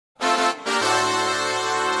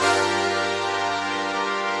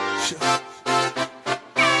Kesse.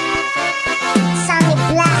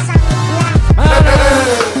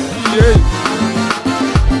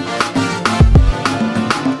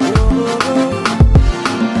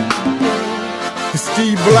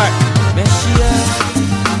 Kesse Black. Meshia.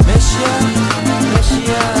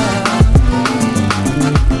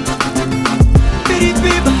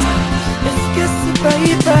 Biribiba, it's Kesse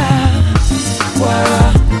baby. Woara.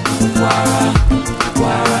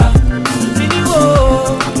 Mini wo.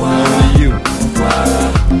 Only you. Woara.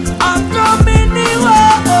 I'm coming in wo.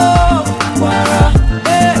 Woara.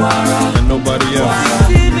 And nobody else.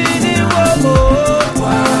 Mini wo.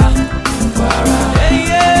 Woara.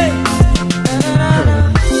 Hey.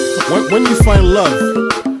 When you find love,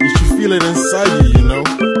 you should feel it inside you, you know.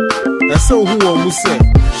 That's so who almost said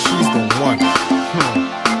she's the one.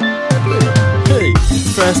 Hey,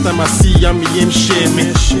 first time I see Yummy and Shame.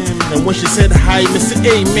 And when she said hi, me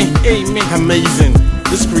say amen. Amazing,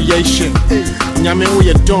 this creation. Nyame, what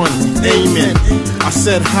you done? Amen. I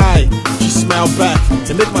said hi, she smiled back.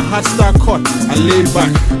 It make my heart start cut. I lay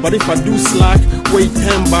back, but if I do slack, wait,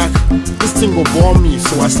 turn back. This thing will bore me,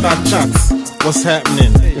 so I start chats. What's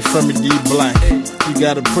happening? You're from D Black. You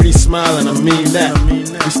got a pretty smile and I mean that.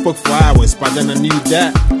 We spoke for hours, but then I knew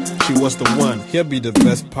that she was the one. Here be the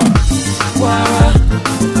best part. Woara.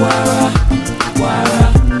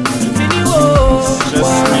 Mini wo.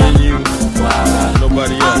 Just me and you.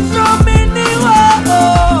 Nobody else. I'm so mini wo.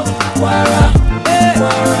 Woara.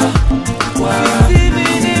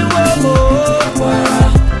 Mini wo.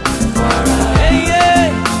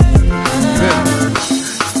 Hey.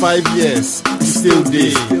 5 years, we still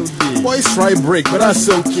did. Boys try break, but that's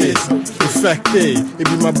okay. In fact, hey, it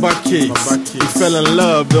be my back case. We fell in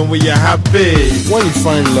love, then we are happy. When you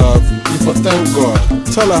find love, you for thank God.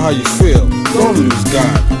 Tell her how you feel, don't lose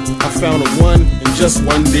God. I found a one in just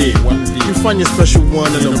one day. You find your special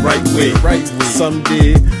one in the right way.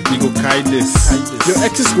 Someday, you go kite this. Your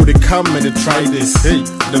exes go to come and they try this. Hey,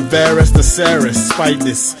 the Varus, the Sarah, spite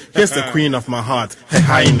this. Here's the queen of my heart, Her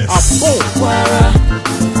Highness. Woara.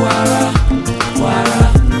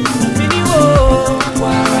 Mini wo.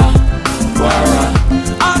 Woara.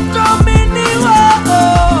 I'm so mini wo.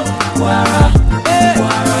 Woara.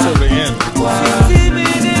 Till the end.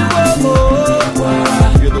 Mini wo.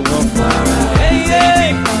 You're the one for me.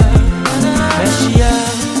 Hey.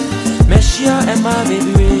 Meshia and my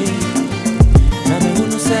baby. Na me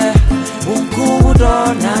unu se unku do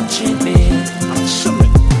na chime.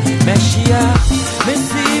 Meshia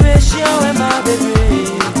and my baby.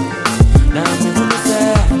 Na me unu se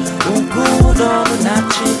unku do na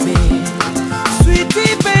chime.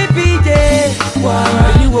 Sweetie baby yeah. Woara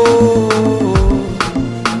ni wo.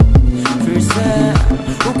 Frisa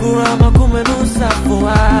ukura makume nusa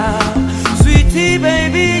foa. Sweetie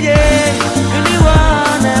baby yeah. Ni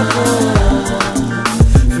wana ko.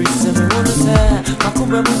 Frisa me unu se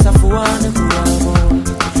makume nusa foa ne kuramo.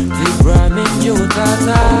 Libra minjo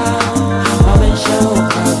tata. Mama show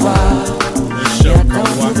kawa. Ya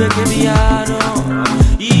tamu bekebiano.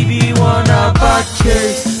 Ibi wana bache.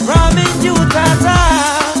 Ramen you tata.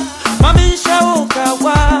 Mama show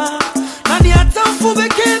kawa. Nani atamu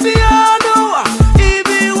bekebiano.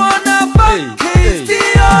 Ibi wana bache.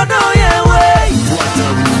 Tiano yewe.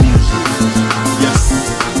 Yes.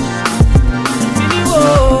 Mini wo.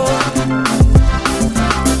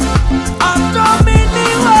 Ato mini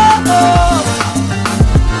wo.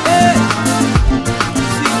 Hey.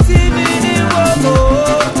 Sweetie mini wo.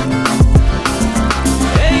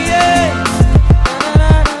 Hey.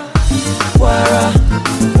 Woara.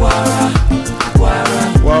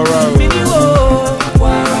 Woara. Mini wo.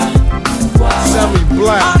 Woara. Sammy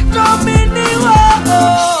Black. Ato mini wo.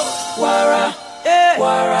 Woara.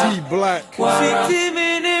 D Black. Sweetie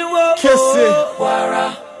mini wo. Kesse.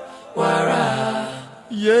 Woara.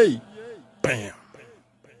 Yay. Bam.